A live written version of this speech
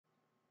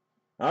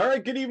All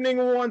right, good evening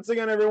once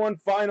again, everyone.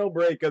 Final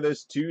break of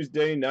this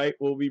Tuesday night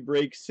will be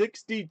break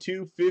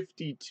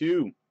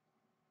 6252.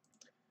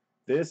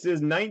 This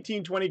is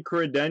 1920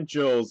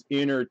 Credentials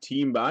Inner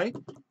Team Buy.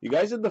 You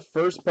guys did the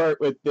first part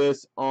with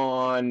this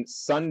on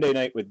Sunday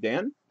night with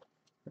Dan.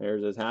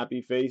 There's his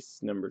happy face,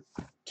 number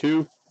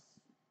 2.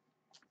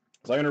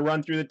 So I'm going to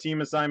run through the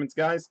team assignments,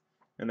 guys,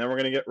 and then we're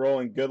going to get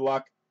rolling. Good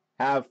luck,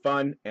 have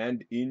fun,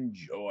 and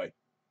enjoy.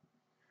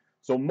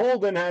 So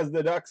Molden has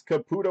the Ducks,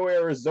 Caputo,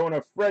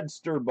 Arizona,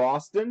 Fredster,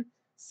 Boston,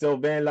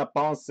 Sylvain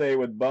Lapense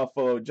with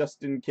Buffalo,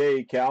 Justin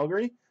K,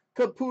 Calgary,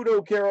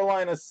 Caputo,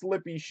 Carolina,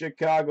 Slippy,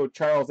 Chicago,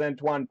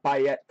 Charles-Antoine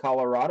Payette,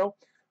 Colorado,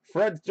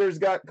 Fredster's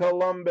got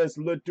Columbus,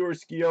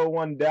 Latursky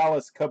 01,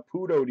 Dallas,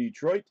 Caputo,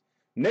 Detroit,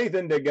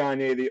 Nathan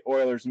Degagne, the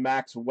Oilers,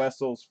 Max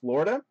Wessels,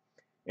 Florida,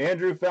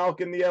 Andrew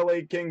Falcon, the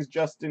LA Kings,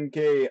 Justin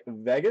K,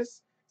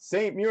 Vegas,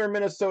 St. Muir,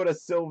 Minnesota,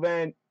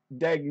 Sylvain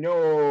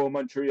Dagno,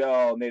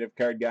 Montreal, native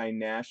card guy,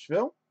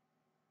 Nashville.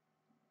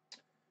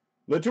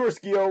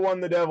 Latursky 01,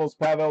 the Devils,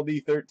 Pavel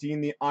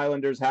D13, the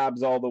Islanders,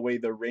 Habs all the way,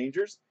 the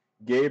Rangers.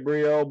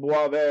 Gabriel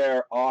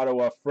Boisvert,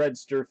 Ottawa,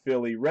 Fredster,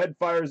 Philly,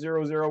 Redfire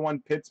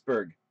 001,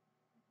 Pittsburgh.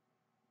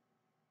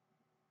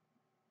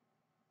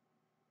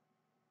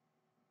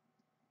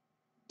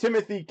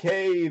 Timothy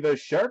K, the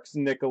Sharks,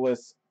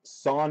 Nicholas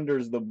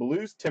Saunders, the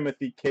Blues,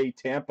 Timothy K,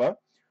 Tampa.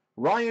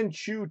 Ryan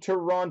Chu,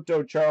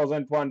 Toronto,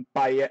 Charles-Antoine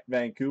Payette,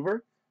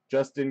 Vancouver.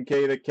 Justin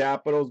K, the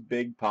Capitals,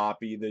 Big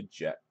Poppy, the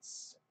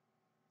Jets.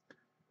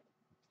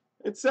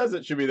 It says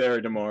it should be there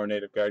tomorrow,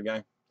 native card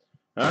guy.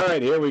 All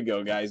right, here we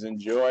go, guys.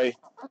 Enjoy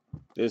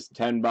this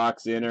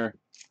 10-box inner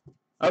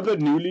of the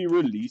newly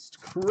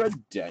released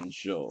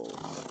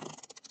Credentials.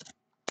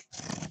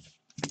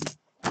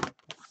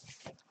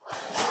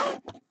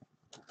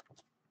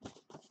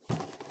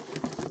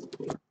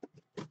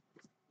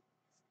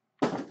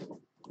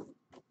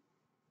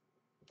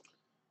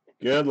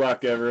 Good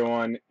luck,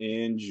 everyone.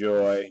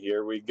 Enjoy.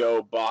 Here we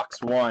go.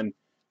 Box 1.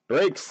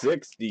 Break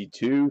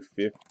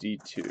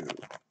 6252.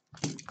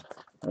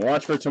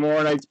 Watch for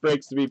tomorrow night's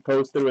breaks to be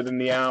posted within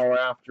the hour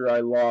after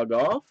I log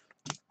off.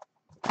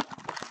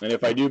 And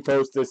if I do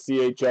post a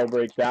CHL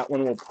break, that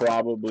one will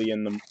probably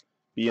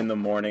be in the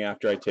morning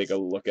after I take a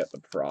look at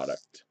the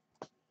product.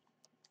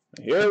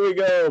 Here we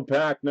go.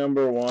 Pack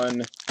number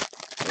 1.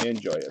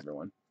 Enjoy,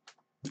 everyone.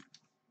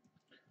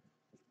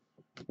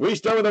 We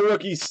start with a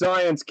rookie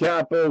science,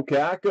 Capo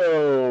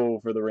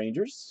Caco for the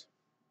Rangers.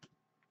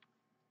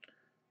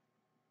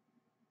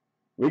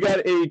 We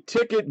got a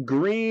ticket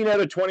green out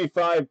of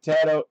 25,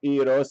 Tato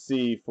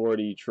Irosi for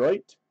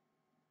Detroit.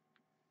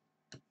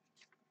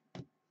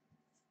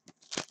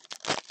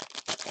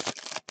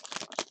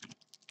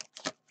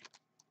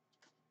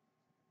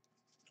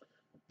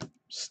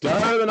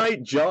 Star of the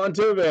night, John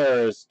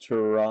Tavares,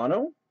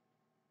 Toronto.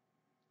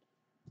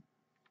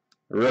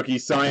 Rookie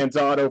Science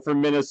Auto for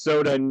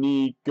Minnesota,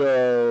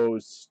 Nico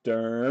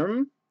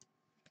Sturm.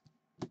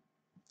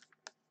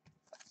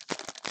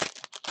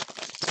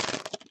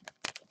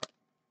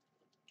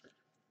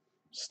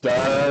 Star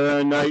of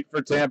the night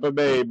for Tampa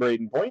Bay,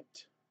 Braden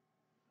Point.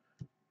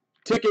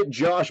 Ticket,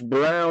 Josh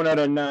Brown out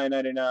of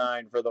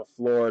 $9.99 for the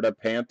Florida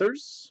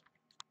Panthers.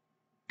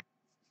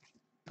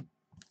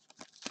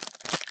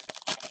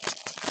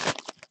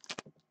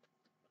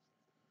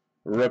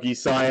 Rookie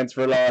Science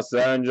for Los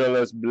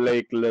Angeles,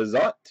 Blake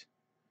Lizotte.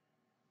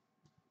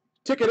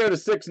 Ticket out of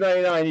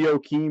 $6.99,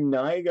 Joakim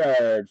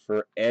Nygard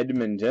for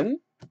Edmonton.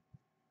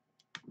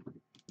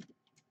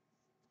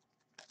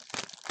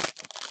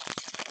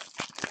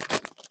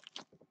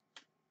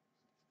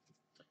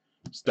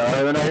 Star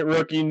of the night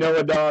rookie,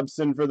 Noah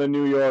Dobson for the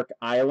New York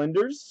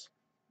Islanders.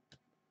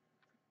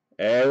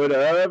 Out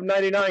of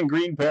 99,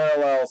 green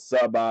parallel,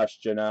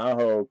 Sebastian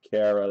Aho,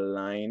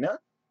 Carolina.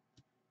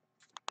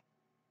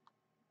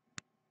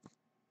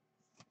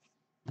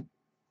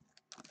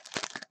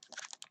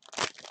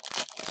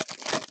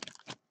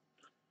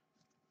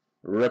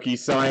 Rookie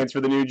Science for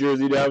the New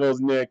Jersey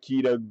Devils,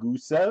 Nikita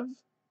Gusev.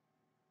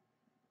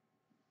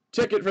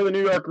 Ticket for the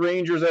New York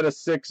Rangers at a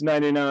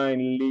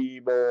 $6.99,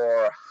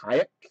 Libor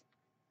Hayek.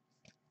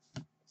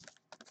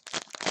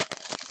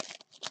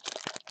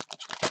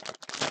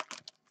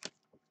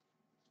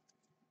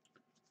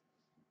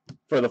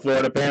 For the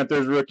Florida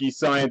Panthers, Rookie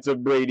Science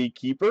of Brady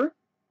Keeper.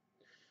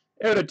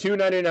 Out of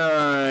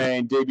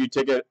 $2.99, debut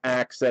ticket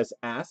access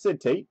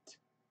acetate,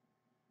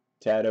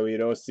 Tato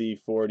Irosi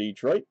for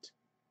Detroit.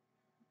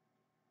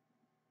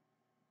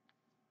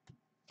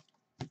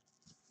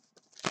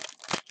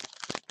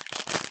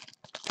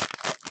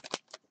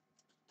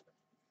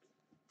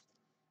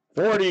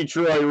 For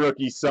Detroit,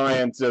 Rookie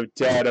Science of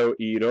Tato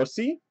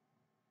Irosi.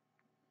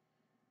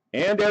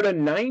 And out of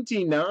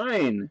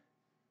 99,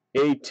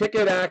 a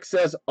ticket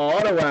access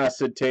auto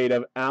acetate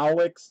of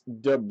Alex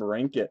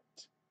DeBrincat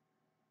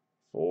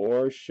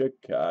for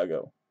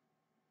Chicago.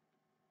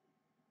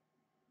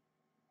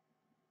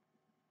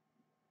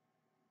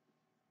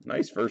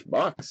 Nice first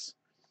box.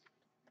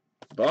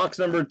 Box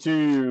number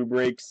 2,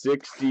 break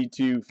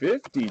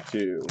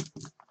 6252.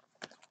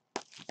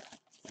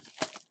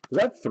 Was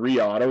that 3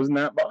 autos in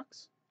that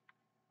box?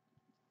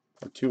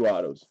 Or 2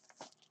 autos?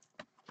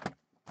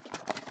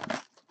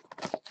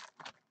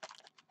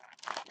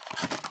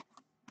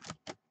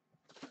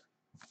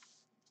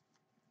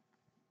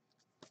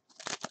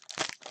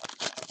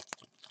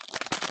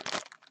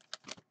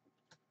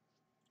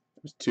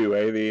 There's 2,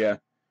 eh? The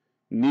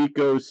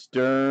Nico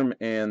Sturm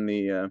and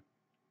the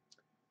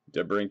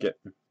DeBrincat.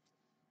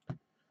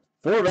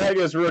 For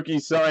Vegas, rookie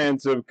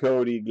science of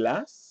Cody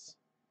Glass.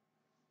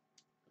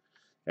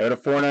 Out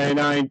of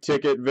 499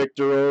 ticket,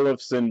 Victor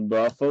Olofsson,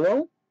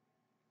 Buffalo.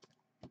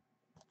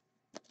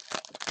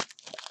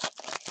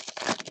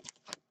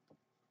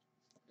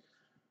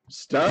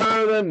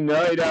 Star of the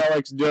Night,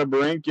 Alex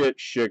DeBrincat,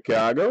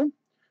 Chicago.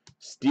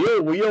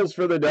 Steel wheels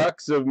for the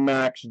Ducks of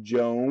Max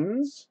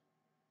Jones.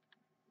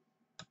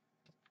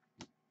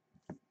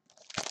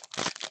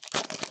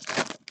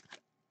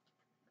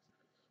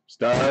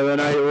 Star of the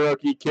Night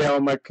rookie, Cale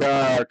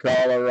Makar,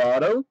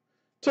 Colorado.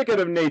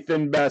 Ticket of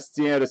Nathan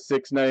Bastien to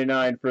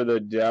 $6.99 for the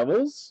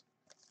Devils.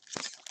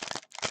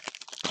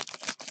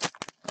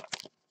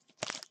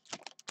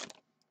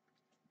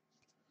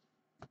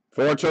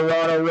 For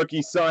Toronto,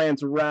 rookie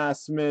science,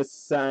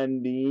 Rasmus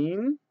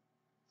Sandin.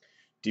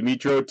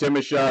 Dmytro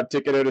Timashov,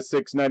 ticket out of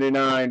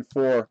 $6.99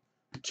 for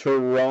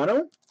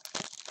Toronto.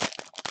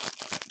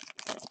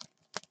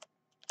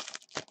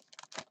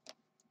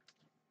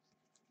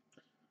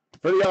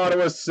 For the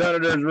Ottawa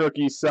Senators,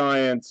 rookie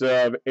science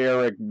of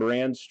Eric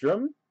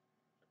Brandstrom.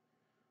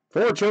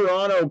 For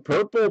Toronto,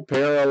 purple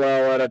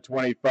parallel out of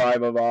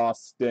 25 of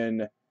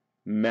Austin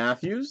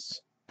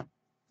Matthews.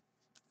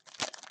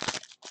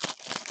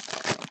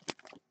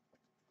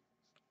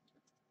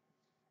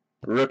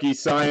 Rookie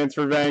science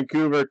for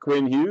Vancouver,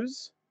 Quinn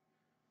Hughes.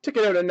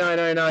 Ticket out of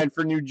 $9.99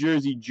 for New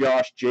Jersey,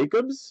 Josh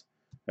Jacobs.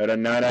 Out of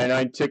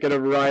 $9.99 ticket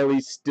of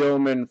Riley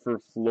Stillman for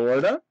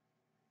Florida.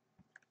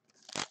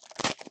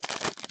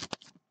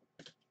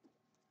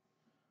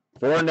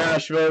 For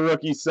Nashville,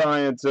 rookie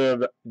science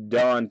of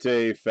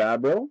Dante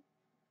Fabro.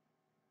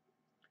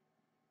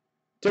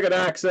 Ticket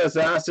access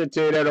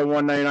acetate out of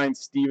 $1.99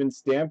 Steven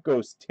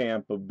Stamkos,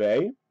 Tampa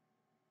Bay.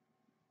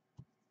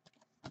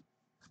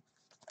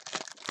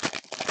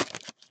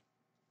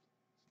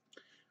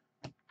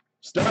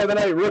 Star of the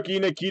Night rookie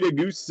Nikita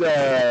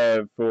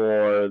Gusev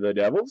for the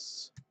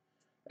Devils.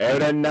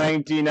 Out of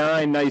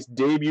 99, nice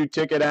debut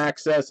ticket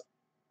access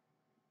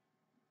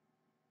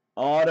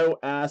auto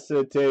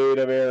acetate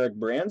of Eric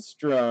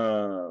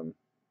Brandstrom.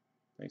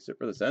 Thanks it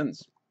for the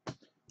Sens.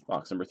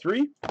 Box number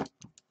 3.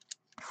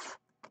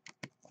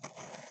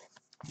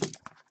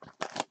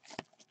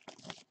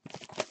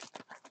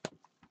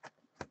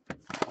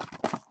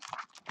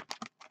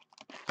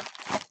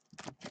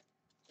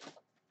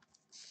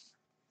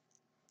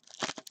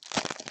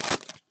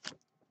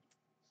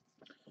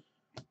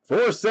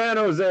 For San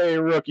Jose,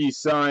 rookie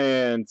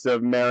science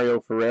of Mario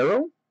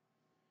Ferrero.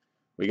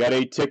 We got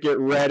a ticket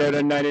red out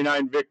of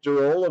 99, Victor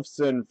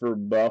Olofsson for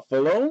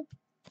Buffalo.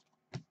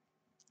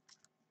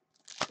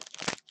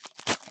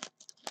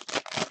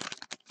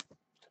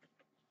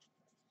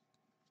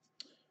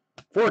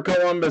 For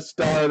Columbus,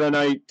 Star of the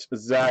Night,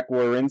 Zach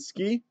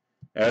Werenski.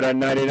 Out of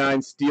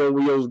 99, Steel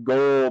Wheels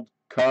Gold,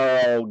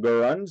 Carl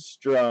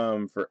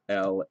Grundstrom for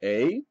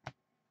LA.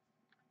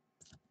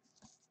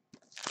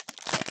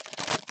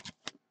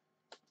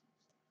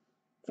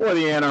 For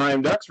the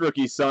Anaheim Ducks,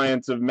 rookie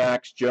science of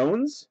Max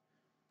Jones.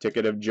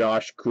 Ticket of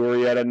Josh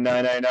Corey at a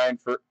 $9.99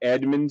 for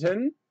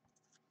Edmonton.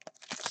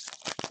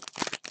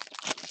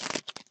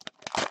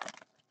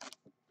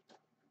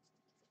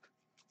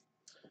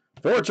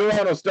 For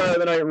Toronto, Star of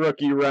the Night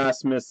rookie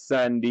Rasmus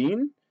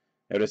Sandin.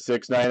 At a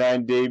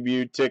 $6.99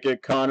 debut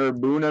ticket, Connor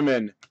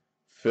Booneman,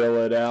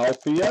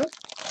 Philadelphia.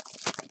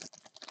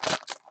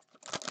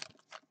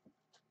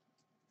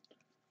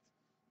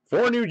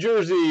 For New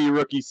Jersey,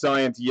 rookie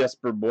science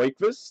Jesper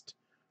Boykvist.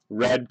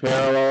 Red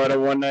parallel at a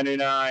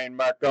 $1.99,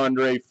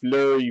 Marc-Andre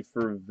Fleury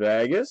for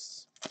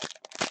Vegas.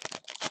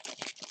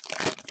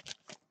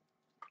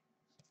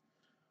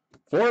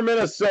 For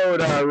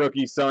Minnesota,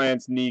 rookie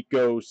science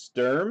Nico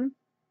Sturm.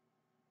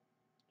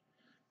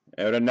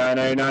 Out of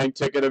 $9.99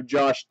 ticket of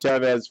Josh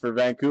Tevez for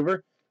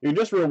Vancouver. You can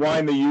just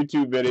rewind the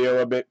YouTube video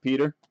a bit,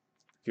 Peter,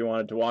 if you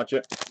wanted to watch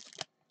it.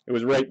 It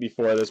was right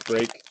before this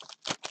break.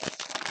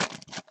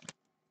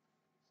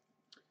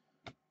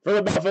 For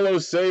the Buffalo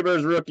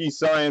Sabres, rookie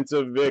science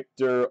of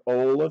Victor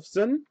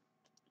Olofsson.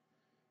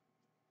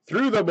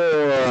 Through the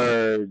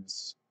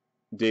boards,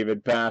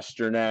 David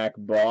Pastrnak,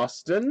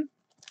 Boston.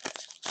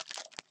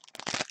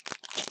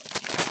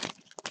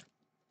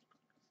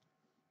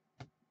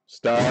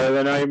 Star of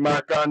the Night,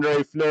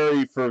 Marc-Andre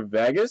Fleury for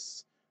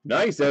Vegas.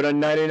 Nice, out of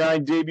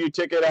 99 debut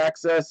ticket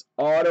access,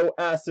 auto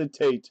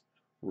acetate,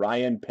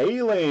 Ryan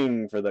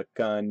Poehling for the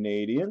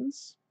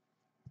Canadiens.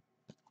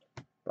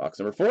 Box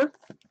number 4.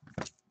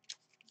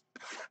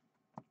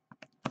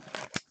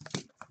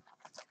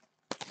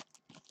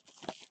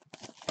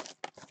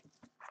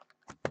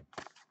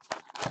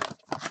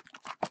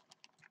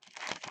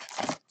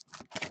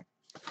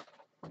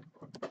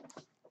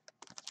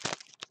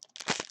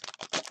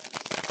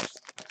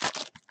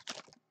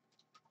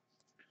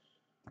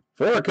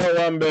 For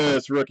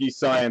Columbus, rookie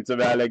science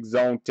of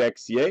Alexandre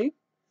Texier.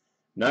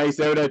 Nice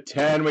out of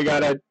 10. We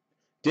got a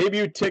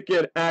debut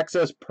ticket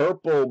access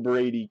purple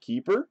Brady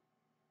Keeper.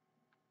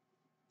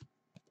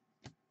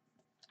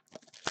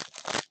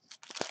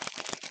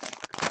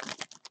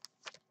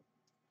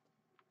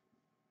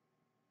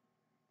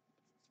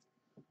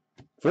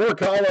 For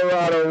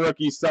Colorado,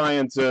 rookie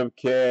science of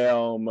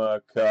Cale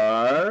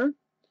Makar.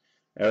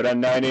 Out of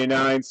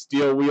 99,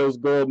 Steel Wheels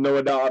Gold,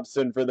 Noah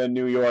Dobson for the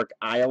New York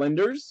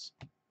Islanders.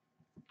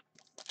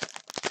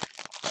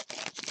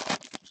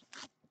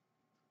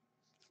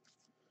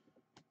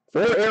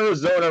 For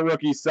Arizona,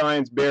 rookie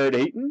science, Barrett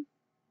Hayton.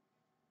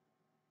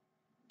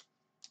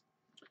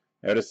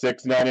 Out of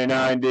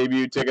 699,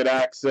 debut ticket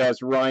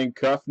access, Ryan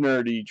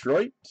Kuffner,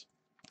 Detroit.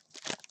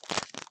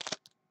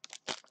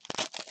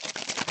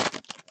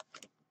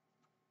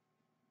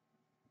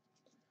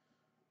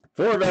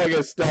 For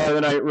Vegas, Star of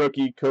the Night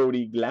rookie,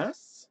 Cody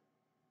Glass.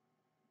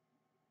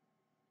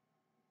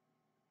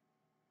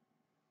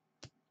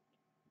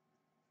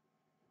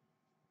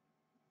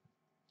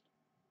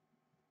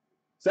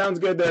 Sounds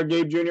good there,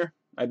 Gabe Jr.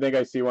 I think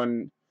I see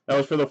one. That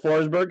was for the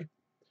Forsberg.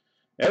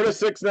 Out of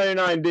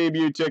 699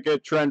 debut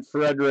ticket, Trent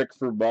Frederick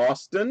for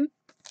Boston.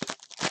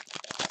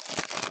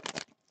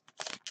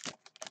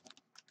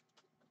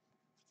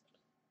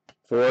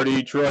 For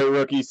Detroit,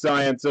 rookie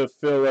science of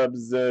Philip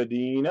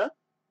Zadina.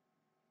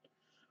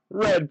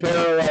 Red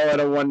parallel out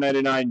of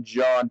 199,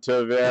 John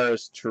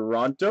Tavares,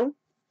 Toronto.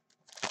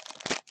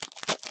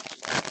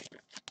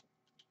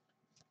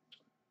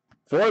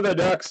 For the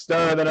Ducks,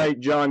 Star of the Night,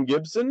 John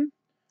Gibson.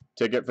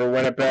 Ticket for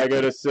Winnipeg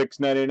out of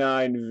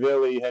 699,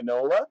 Ville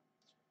Heinola.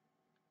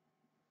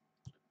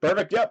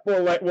 Perfect. Yep,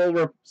 we'll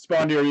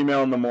respond to your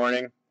email in the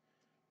morning.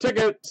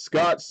 Ticket,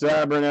 Scott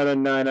Sabrin out of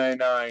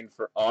 999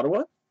 for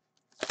Ottawa.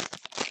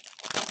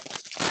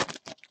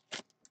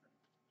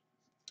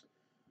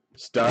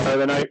 Star of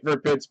the Night for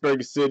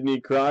Pittsburgh,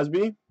 Sidney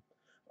Crosby.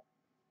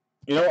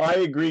 You know, I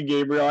agree,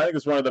 Gabriel. I think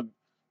it's one of the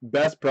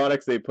best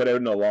products they put out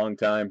in a long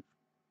time.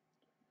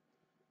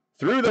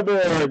 Through the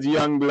boards,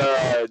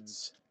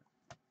 Youngbloods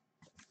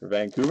for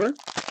Vancouver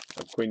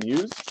of Quinn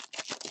Hughes.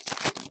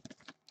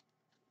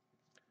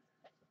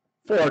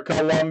 For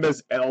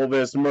Columbus,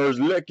 Elvis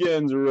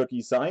Merzlikins,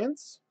 rookie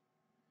science.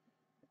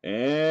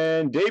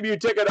 And debut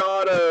ticket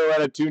auto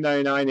at a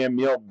 299,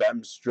 Emil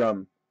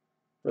Bemstrom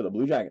for the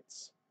Blue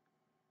Jackets.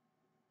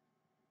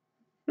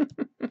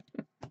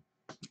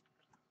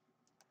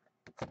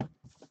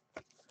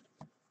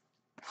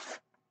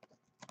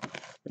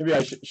 Maybe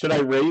I should I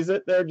raise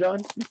it there,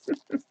 John?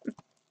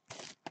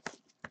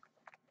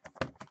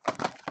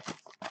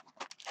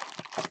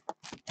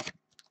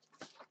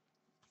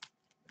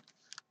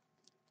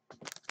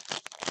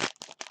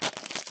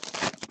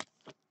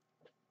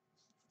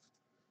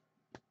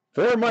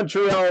 For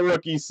Montreal,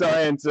 rookie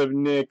science of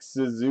Nick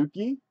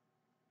Suzuki.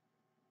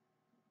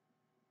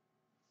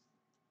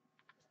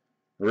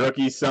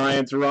 Rookie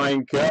science,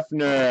 Ryan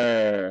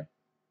Kuffner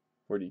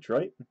for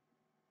Detroit.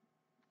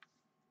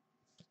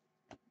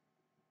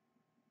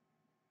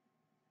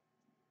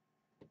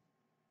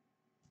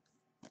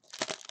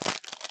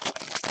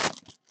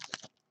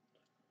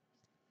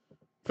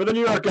 For the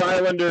New York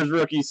Islanders,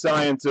 rookie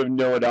science of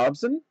Noah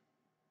Dobson.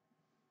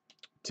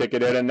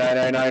 Ticket out of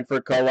 999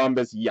 for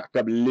Columbus,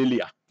 Jakob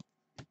Lilia.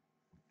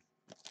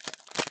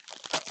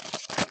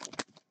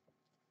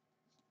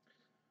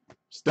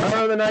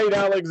 Star of the Night,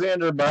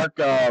 Alexander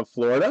Barkov,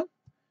 Florida.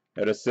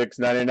 Out of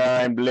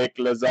 699, Blake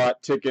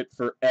Lizotte, ticket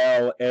for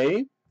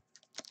LA.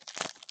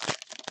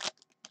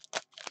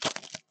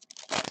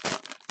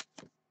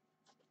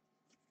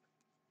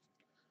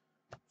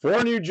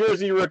 For New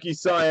Jersey, rookie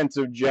science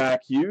of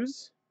Jack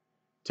Hughes.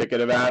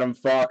 Ticket of Adam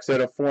Fox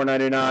out of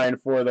 499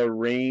 for the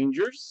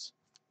Rangers.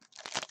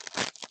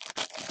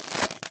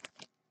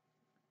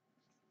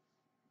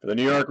 For the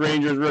New York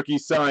Rangers, rookie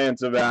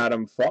science of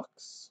Adam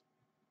Fox.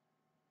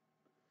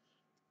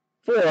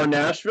 For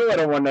Nashville, out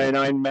of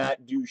 199,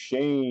 Matt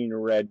Duchene,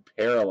 red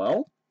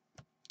parallel.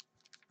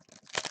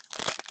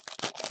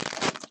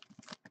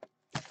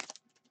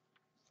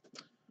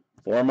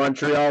 For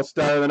Montreal,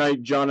 Star of the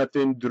Night,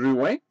 Jonathan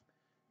Drouin.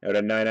 Out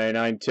of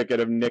 999, ticket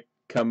of Nick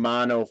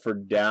Camano for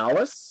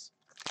Dallas.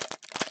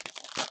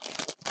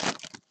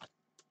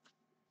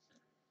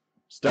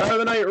 Star of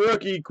the Night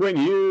rookie, Quinn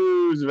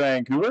Hughes,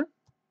 Vancouver.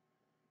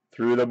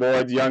 Through the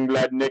boards,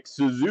 Youngblood, Nick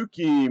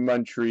Suzuki,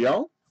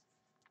 Montreal.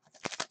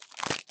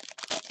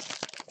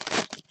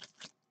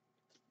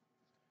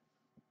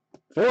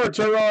 For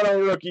Toronto,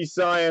 rookie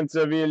science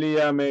of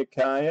Ilya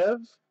Mikheyev.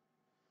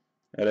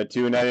 At a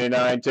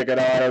 $2.99 ticket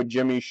auto,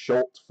 Jimmy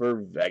Schultz for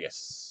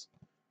Vegas.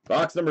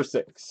 Box number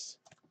 6.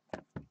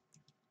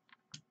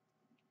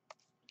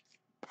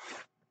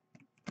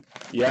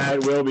 Yeah,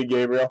 it will be,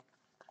 Gabriel.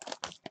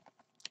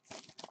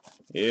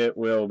 It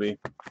will be.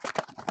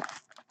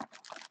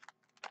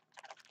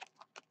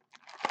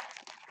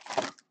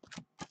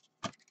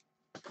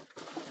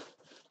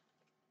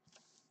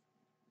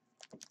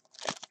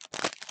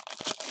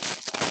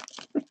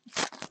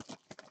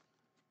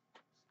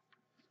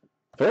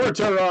 For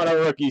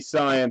Toronto, rookie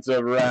science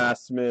of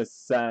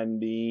Rasmus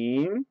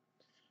Sandin.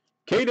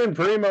 Caden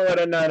Primo at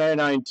a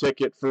 999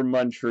 ticket for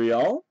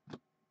Montreal.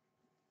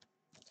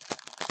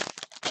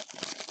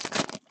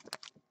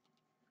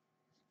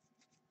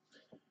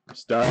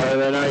 Star of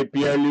the night,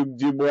 Pierre-Luc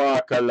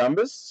Dubois,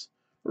 Columbus.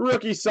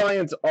 Rookie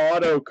science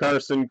auto,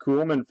 Carson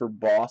Kuhlman for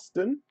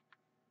Boston.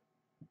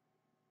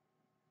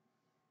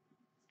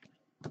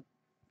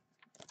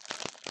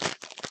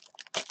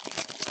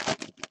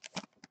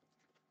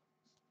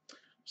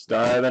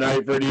 Star of the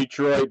night for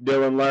Detroit,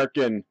 Dylan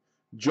Larkin.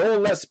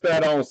 Joel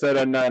L'Esperance at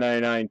a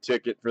 999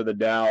 ticket for the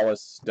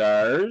Dallas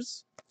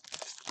Stars.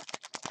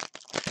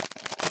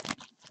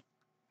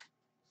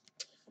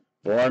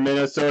 For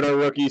Minnesota,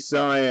 rookie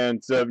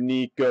science of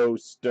Nico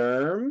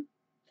Sturm.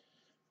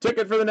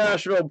 Ticket for the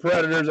Nashville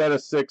Predators at a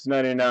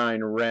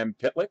 699, Rem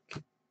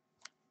Pitlick.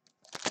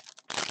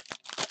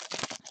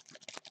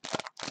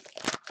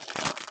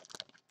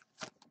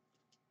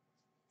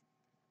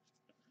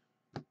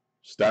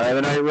 Star of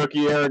the night,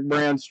 rookie Eric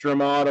Brandstrom,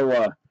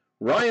 Ottawa.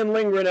 Ryan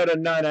Lindgren at a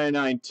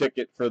 999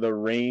 ticket for the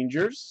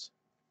Rangers.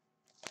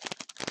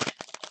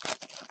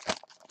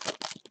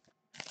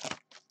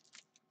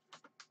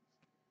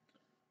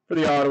 For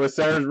the Ottawa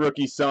Senators,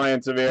 rookie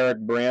science of Eric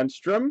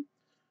Brandstrom.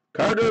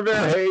 Carter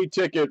Verhey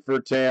ticket for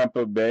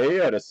Tampa Bay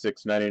at a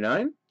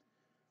 699.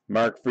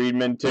 Mark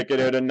Friedman ticket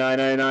at a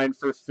 999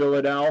 for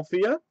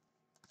Philadelphia.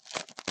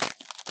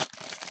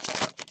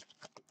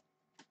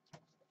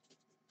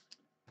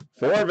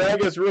 For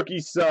Vegas, rookie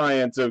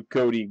science of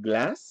Cody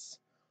Glass.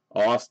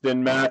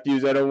 Austin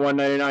Matthews at a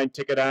 199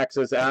 ticket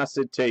access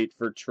acetate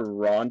for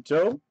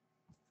Toronto.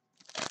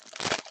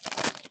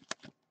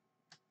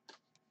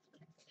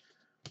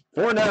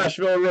 For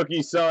Nashville,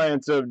 rookie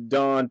science of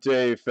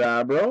Dante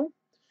Fabro.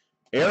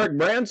 Eric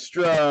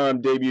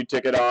Brandstrom, debut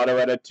ticket auto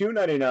at a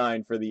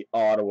 299 for the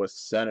Ottawa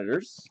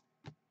Senators.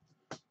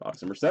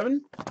 Box number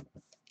 7.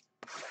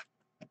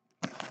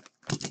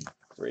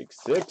 Break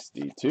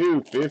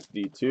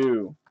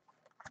 6252.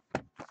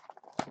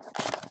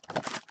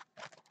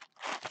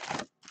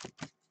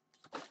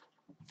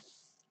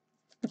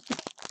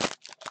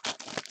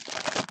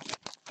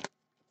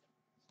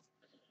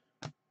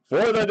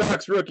 For the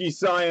Ducks, rookie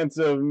science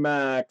of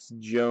Max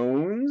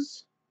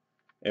Jones.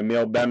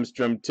 Emil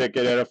Bemstrom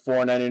ticket at a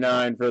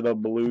 499 for the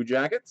Blue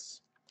Jackets.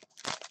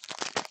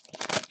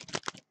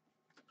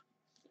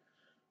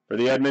 For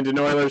the Edmonton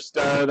Oilers,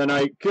 star of the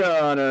night,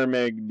 Connor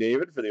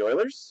McDavid for the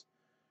Oilers.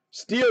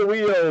 Steel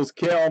Wheels,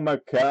 Cale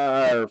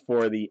Makar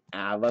for the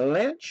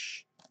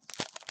Avalanche.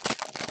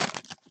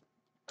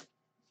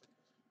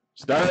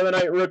 Star of the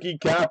night, rookie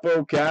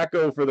Capo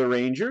Caco for the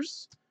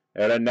Rangers.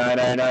 At a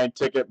 999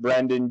 ticket,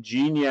 Brendan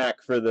Gignac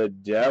for the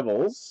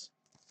Devils.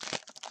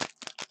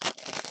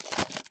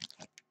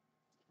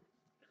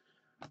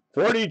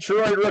 For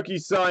Detroit, rookie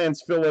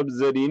science, Philip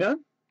Zadina.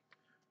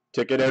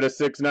 Ticket out of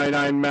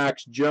 699,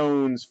 Max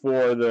Jones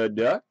for the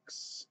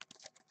Ducks.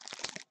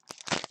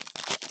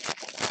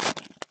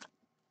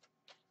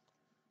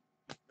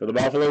 For the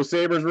Buffalo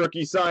Sabres,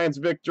 rookie science,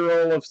 Victor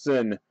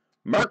Olofsson.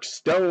 Mark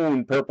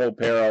Stone, purple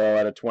parallel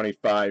at a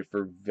 25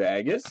 for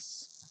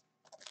Vegas.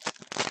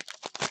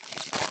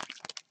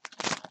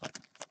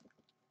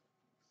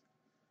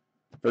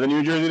 For the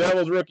New Jersey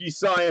Devils, rookie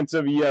science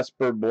of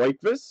Jesper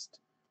Boykvist.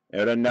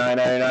 At a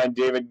 999,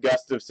 David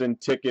Gustafson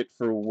ticket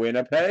for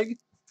Winnipeg.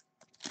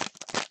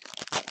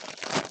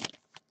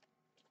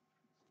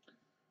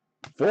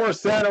 For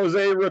San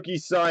Jose, rookie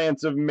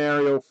science of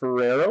Mario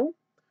Ferrero.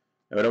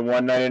 At a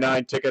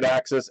 199, ticket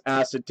access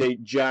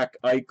acetate Jack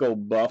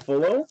Eichel,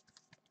 Buffalo.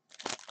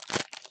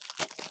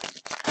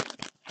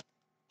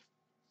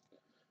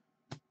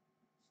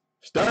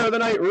 Star of the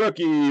night,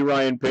 rookie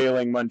Ryan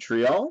Poehling,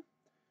 Montreal.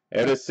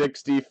 At a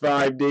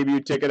 65, debut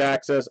ticket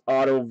access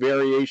auto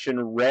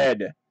variation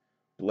red,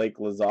 Blake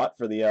Lizotte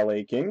for the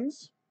LA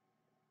Kings.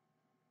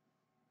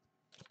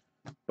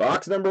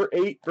 Box number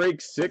 8, break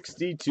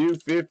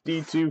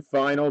 6252,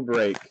 final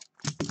break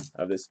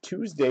of this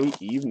Tuesday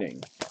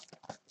evening.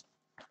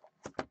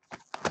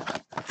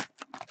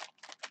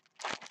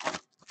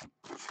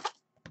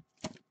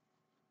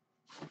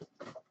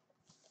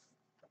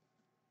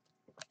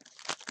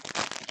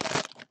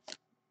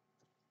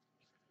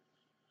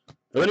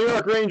 For the New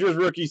York Rangers,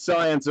 rookie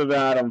science of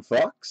Adam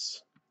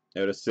Fox.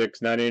 Out of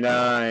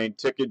 699,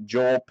 ticket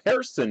Joel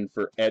Persson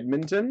for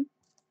Edmonton.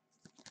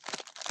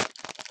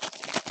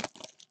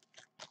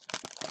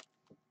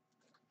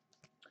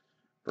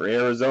 For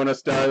Arizona,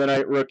 star of the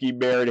night, rookie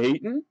Barrett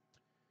Hayton.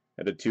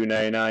 At a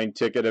 299,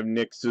 ticket of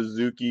Nick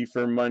Suzuki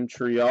for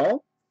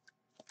Montreal.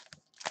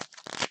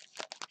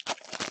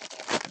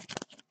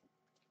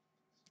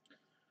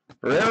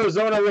 For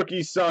Arizona,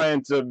 rookie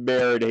science of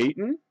Barrett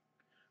Hayton.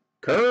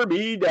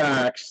 Kirby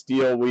Dach,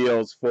 steel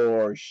wheels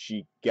for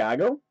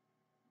Chicago.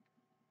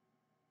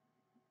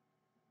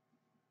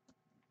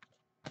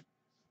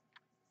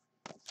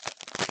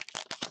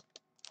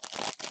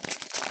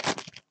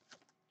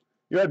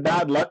 You had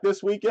bad luck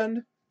this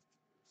weekend?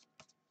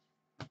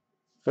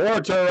 For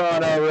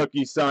Toronto,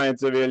 rookie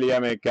science of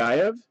Ilya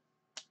Mikheyev.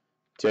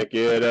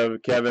 Ticket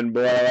of Kevin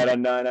Boyle at a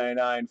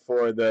 999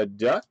 for the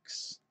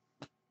Ducks.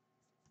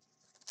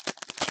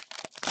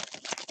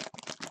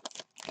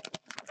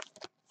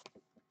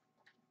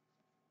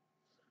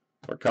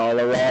 For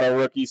Colorado,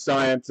 rookie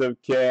science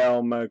of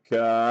Cale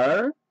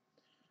Makar.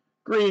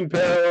 Green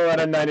parallel at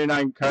a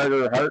 99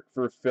 Carter Hart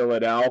for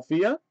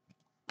Philadelphia.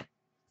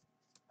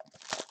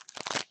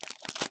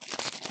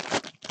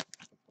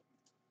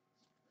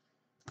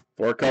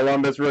 For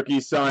Columbus,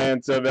 rookie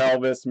science of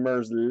Elvis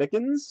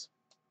Merzlikins.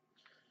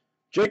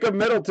 Jacob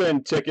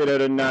Middleton, ticket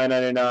out of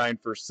 999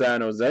 for San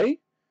Jose.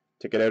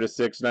 Ticket out of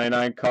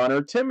 699,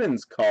 Connor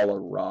Timmins,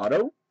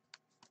 Colorado.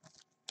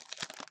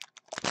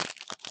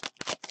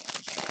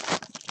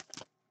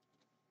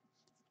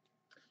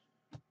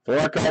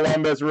 For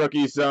Columbus,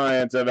 rookie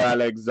science of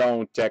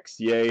Alexandre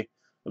Texier.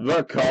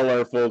 The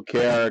colorful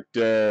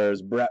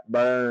characters, Brett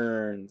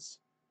Burns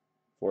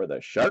for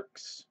the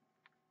Sharks.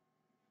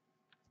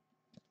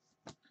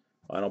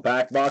 Final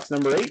pack, box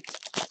number 8.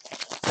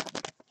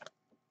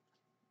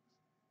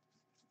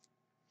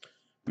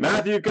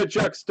 Matthew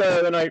Tkachuk, star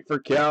of the night for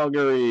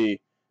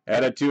Calgary.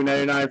 At a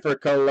 299 for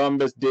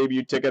Columbus,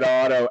 debut ticket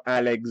auto,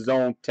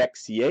 Alexandre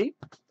Texier.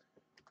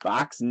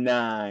 Box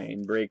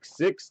 9, break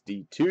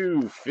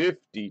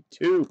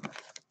 6252.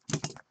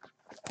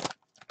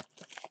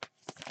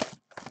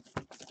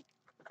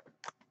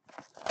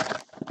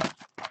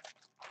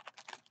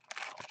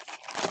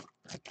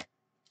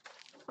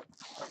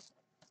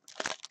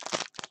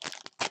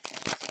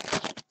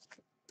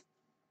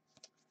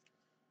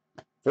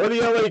 For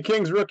the LA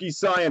Kings, rookie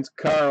science,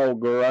 Carl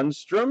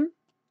Grundstrom.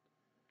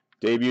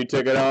 Debut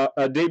ticket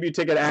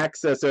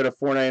access out of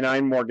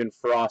 499, Morgan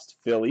Frost,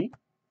 Philly.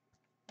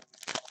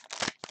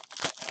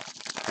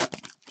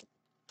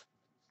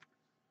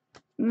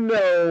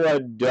 Noah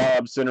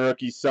Dobson,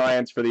 rookie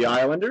science for the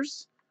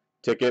Islanders.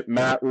 Ticket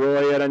Matt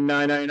Roy at a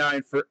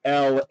 999 for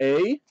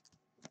LA.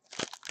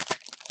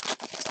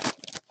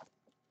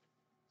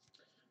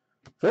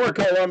 For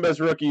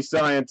Columbus, rookie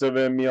science of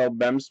Emil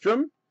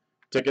Bemstrom.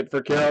 Ticket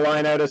for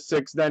Carolina out of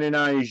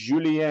 699,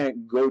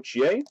 Julien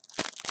Gauthier.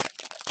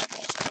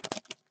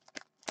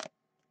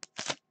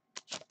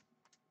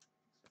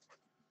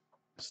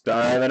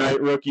 Star of the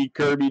night, rookie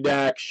Kirby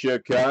Dack,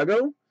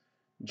 Chicago.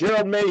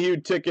 Gerald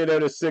Mayhew, ticket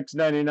out of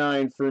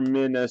 699 for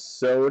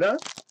Minnesota.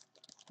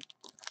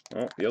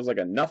 Oh, feels like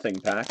a nothing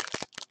pack.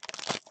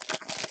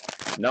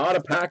 Not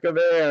a pack of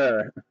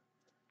air.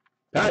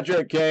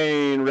 Patrick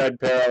Kane, red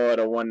parallel out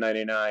of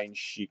 199,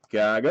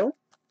 Chicago.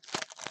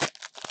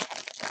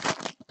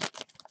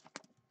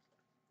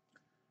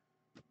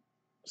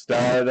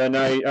 Star of the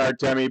night,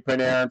 Artemi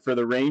Panarin for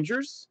the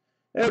Rangers.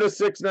 Out of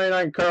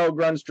 699, Carl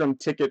Grundstrom,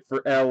 ticket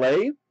for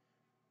LA.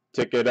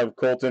 Ticket of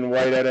Colton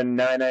White at a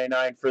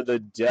 999 for the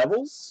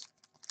Devils.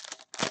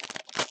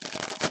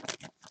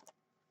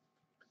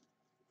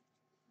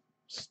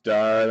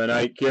 Star of the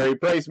night, Carey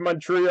Price,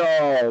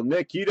 Montreal.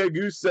 Nikita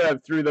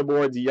Gusev through the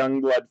boards,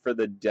 Youngblood for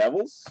the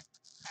Devils.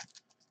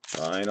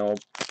 Final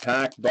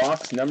pack,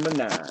 box number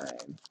 9.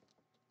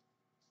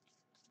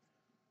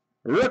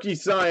 Rookie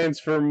science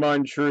for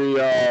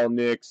Montreal,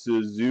 Nick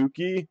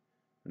Suzuki.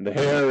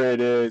 There it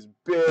is.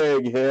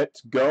 Big hit.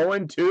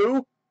 Going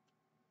to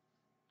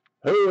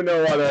who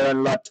no other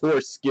than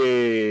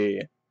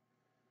Latursky.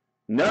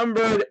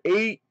 Numbered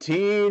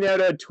 18 out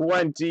of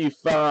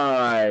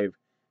 25.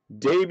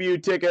 Debut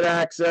ticket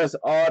access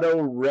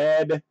auto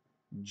red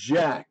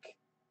Jack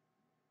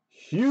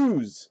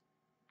Hughes.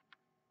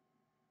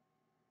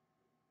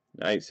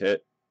 Nice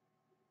hit.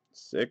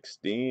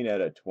 16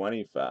 out of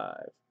 25.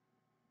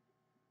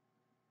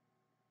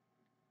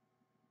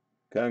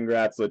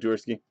 Congrats,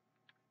 Latursky.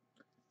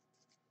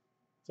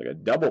 It's like a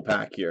double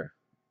pack here.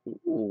 Ooh,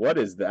 what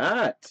is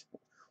that?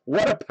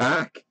 What a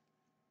pack.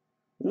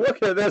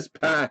 Look at this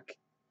pack.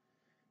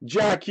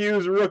 Jack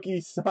Hughes,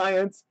 rookie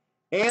science,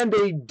 and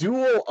a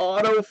dual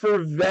auto for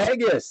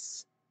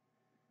Vegas.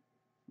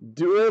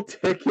 Dual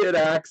ticket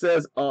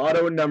access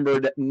auto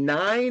numbered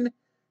 9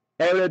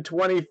 out of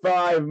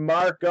 25.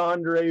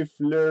 Marc-Andre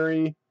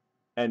Fleury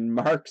and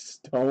Mark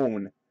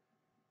Stone.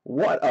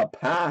 What a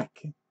pack.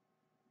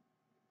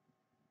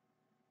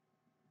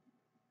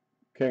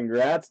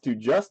 Congrats to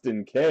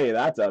Justin K.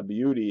 That's a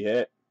beauty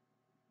hit.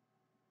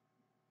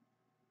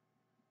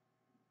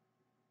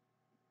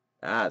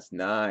 That's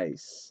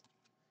nice.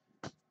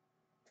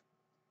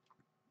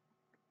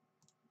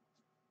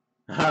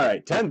 All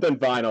right, 10th and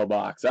final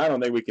box. I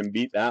don't think we can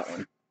beat that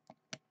one.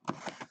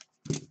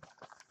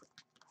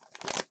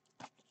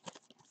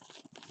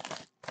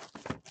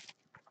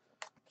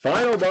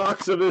 Final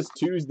box of this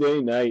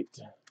Tuesday night.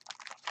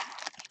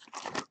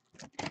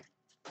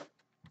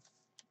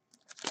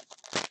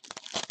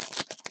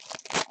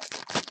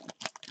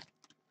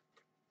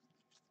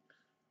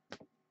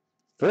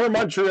 For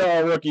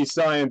Montreal, rookie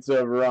science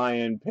of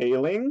Ryan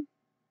Poehling.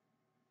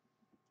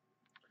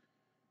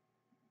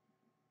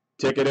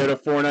 Ticket out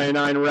of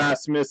 499,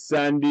 Rasmus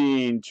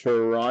Sandin,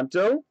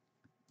 Toronto.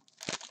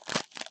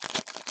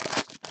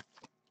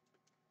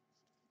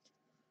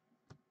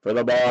 For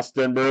the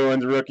Boston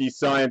Bruins, rookie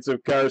science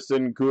of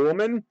Carson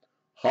Kuhlman.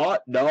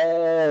 Hot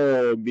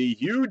dog. The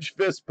huge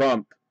fist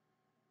pump.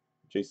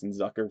 Jason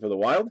Zucker for the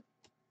Wild.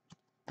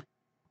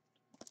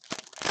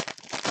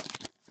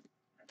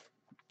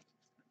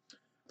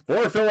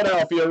 For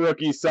Philadelphia,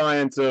 rookie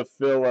science of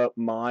Philip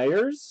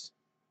Myers.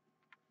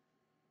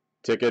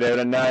 Ticket out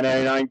of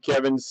 999,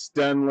 Kevin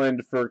Stenlund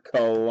for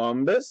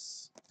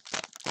Columbus.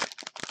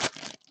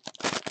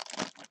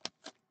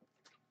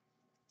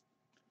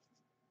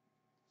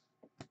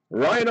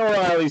 Ryan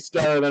O'Reilly,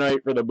 star of the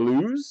night for the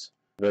Blues.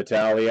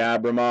 Vitaly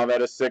Abramov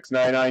at a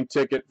 699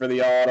 ticket for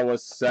the Ottawa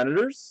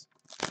Senators.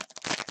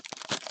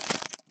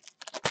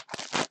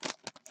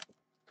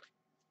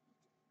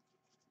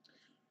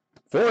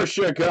 For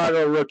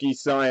Chicago, rookie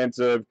science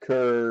of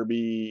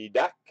Kirby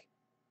Dach.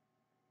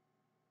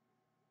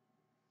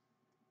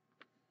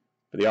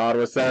 For the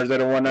Ottawa Senators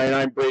at a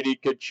 199, Brady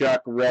Tkachuk,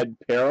 red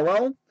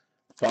parallel.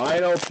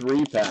 Final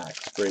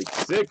 3-packs, break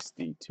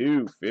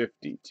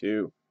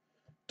 62-52.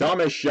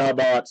 Thomas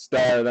Chabot,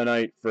 star of the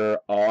night for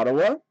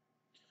Ottawa.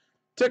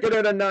 Ticket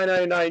at a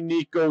 999,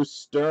 Nico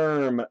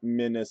Sturm,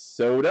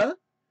 Minnesota.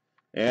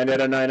 And at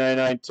a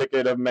 999,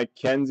 ticket of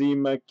Mackenzie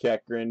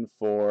McEachran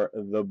for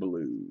the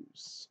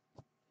Blues.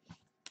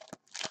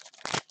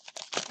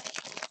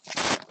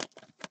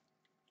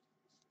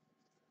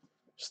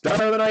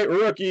 Star of the night,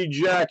 rookie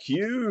Jack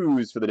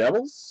Hughes for the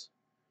Devils.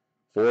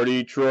 For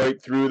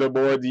Detroit, through the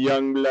boards,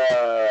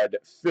 Youngblood,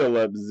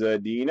 Philip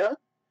Zadina.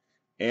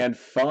 And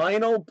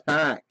final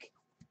pack,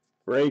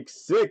 break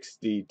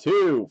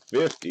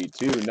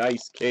 62-52.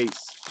 Nice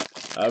case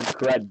of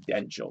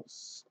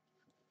credentials.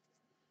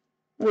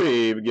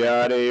 We've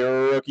got a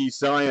rookie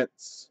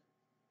science,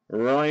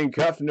 Ryan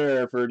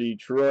Kuffner for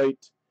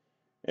Detroit.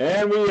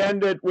 And we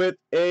end it with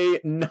a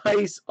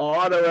nice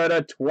auto at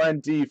a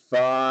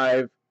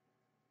 25.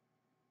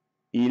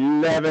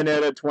 11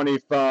 out of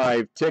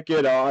 25.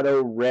 Ticket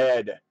auto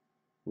red.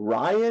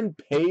 Ryan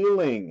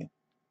Poehling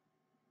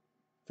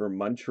for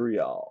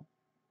Montreal.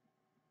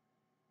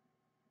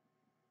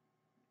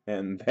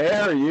 And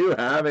there you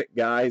have it,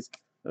 guys.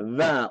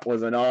 That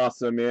was an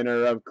awesome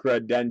inner of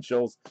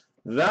credentials.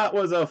 That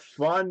was a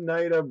fun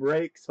night of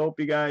breaks. Hope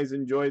you guys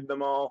enjoyed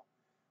them all.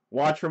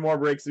 Watch for more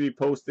breaks to be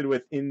posted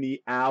within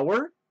the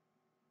hour.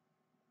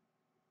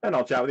 And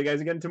I'll chat with you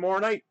guys again tomorrow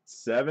night,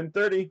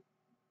 7:30.